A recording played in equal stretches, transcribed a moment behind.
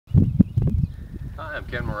Hi, I'm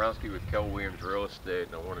Ken Morowski with Keller Williams Real Estate,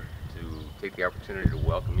 and I wanted to take the opportunity to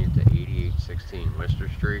welcome you to 8816 Lister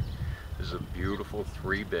Street. This is a beautiful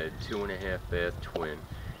 3-bed, 2.5-bath twin.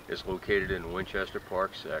 It's located in the Winchester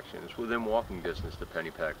Park section. It's within walking distance to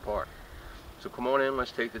Pennypack Park. So come on in,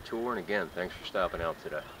 let's take the tour, and again, thanks for stopping out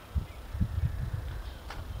today.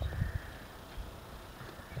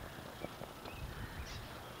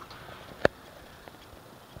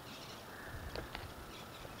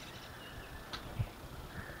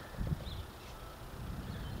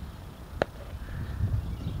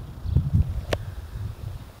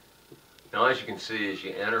 Now, as you can see, as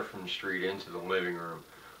you enter from the street into the living room,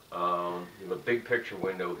 you have a big picture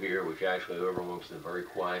window here, which actually overlooks the very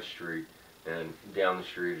quiet street. And down the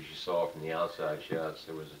street, as you saw from the outside shots,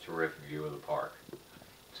 there was a terrific view of the park.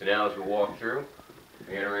 So now, as we walk through,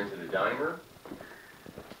 we enter into the dining room.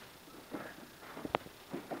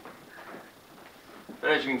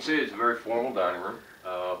 And as you can see, it's a very formal dining room.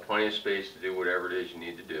 Plenty of space to do whatever it is you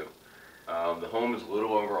need to do. The home is a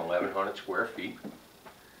little over 1,100 square feet.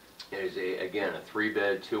 It is, again, a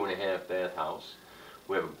 3-bed, 2.5-bath house.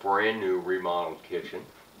 We have a brand new remodeled kitchen.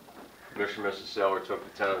 Mr. and Mrs. Seller took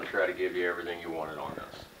the time to try to give you everything you wanted on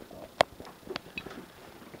this.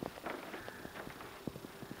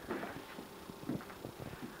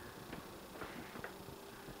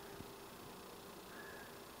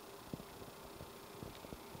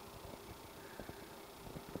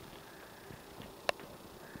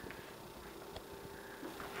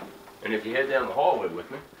 And if you head down the hallway with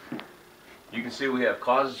me, you can see we have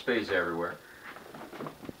closet space everywhere.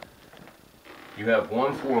 You have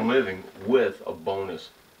 1 floor living with a bonus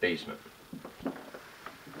basement.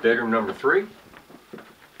 Bedroom number 3.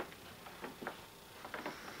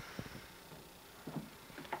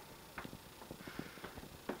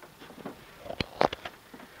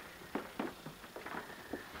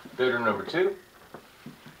 Bedroom number 2.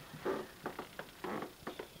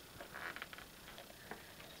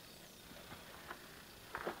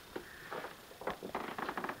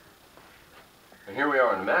 And here we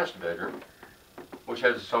are in the master bedroom, which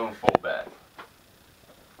has its own full bath.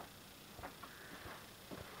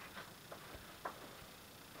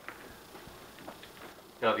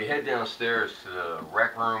 Now, if you head downstairs to the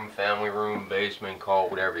rec room, family room, basement, call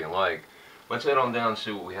it whatever you like, let's head on down and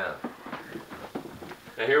see what we have.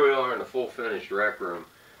 Now, here we are in the full finished rec room,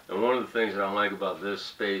 and one of the things that I like about this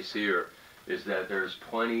space here is that there's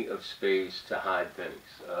plenty of space to hide things.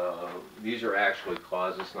 These are actually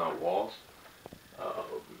closets, not walls.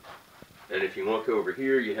 And if you look over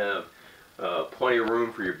here, you have plenty of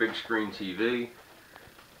room for your big screen TV,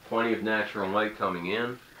 plenty of natural light coming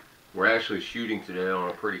in. We're actually shooting today on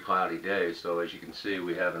a pretty cloudy day, so as you can see,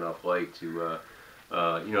 we have enough light to,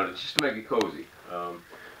 just to make it cozy.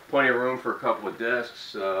 Plenty of room for a couple of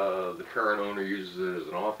desks. The current owner uses it as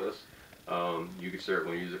an office. You could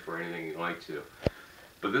certainly use it for anything you'd like to.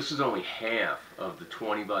 But this is only half of the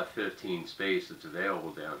 20 by 15 space that's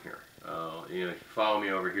available down here. If you follow me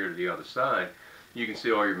over here to the other side, you can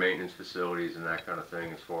see all your maintenance facilities and that kind of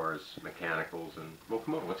thing as far as mechanicals. And well,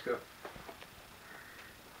 come on, let's go.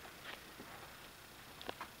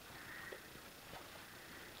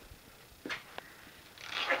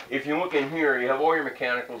 If you look in here, you have all your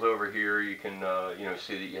mechanicals over here. You can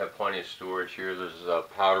see that you have plenty of storage here. There's a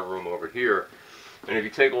powder room over here, and if you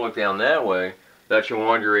take a look down that way, that's your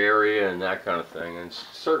laundry area and that kind of thing, and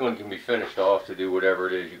certainly can be finished off to do whatever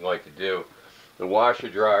it is you'd like to do. The washer,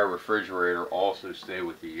 dryer, refrigerator also stay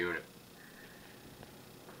with the unit.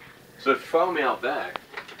 So if you follow me out back,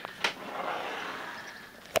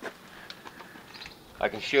 I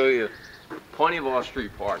can show you plenty of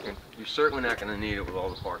off-street parking. You're certainly not going to need it with all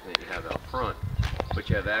the parking that you have out front, but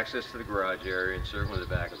you have access to the garage area and certainly the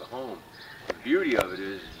back of the home. The beauty of it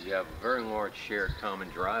is you have a very large shared common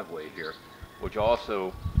driveway here, which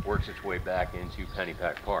also works its way back into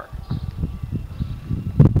Pennypack Park.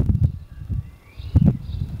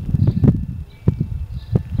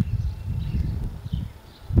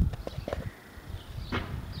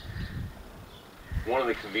 One of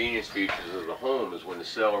the convenience features of the home is when the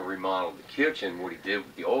seller remodeled the kitchen, what he did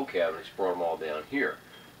with the old cabinets, brought them all down here.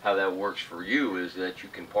 How that works for you is that you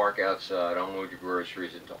can park outside, unload your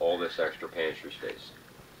groceries into all this extra pantry space.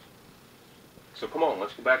 So come on,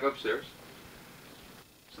 let's go back upstairs.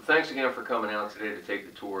 So thanks again for coming out today to take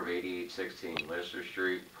the tour of 8816 Lister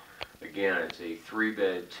Street. Again, it's a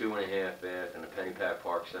 3-bed, 2.5-bath in the Pennypack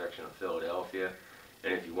Park section of Philadelphia.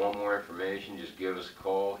 And if you want more information, just give us a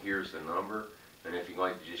call. Here's the number. And if you'd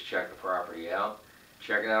like to just check the property out,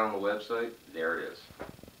 check it out on the website. There it is.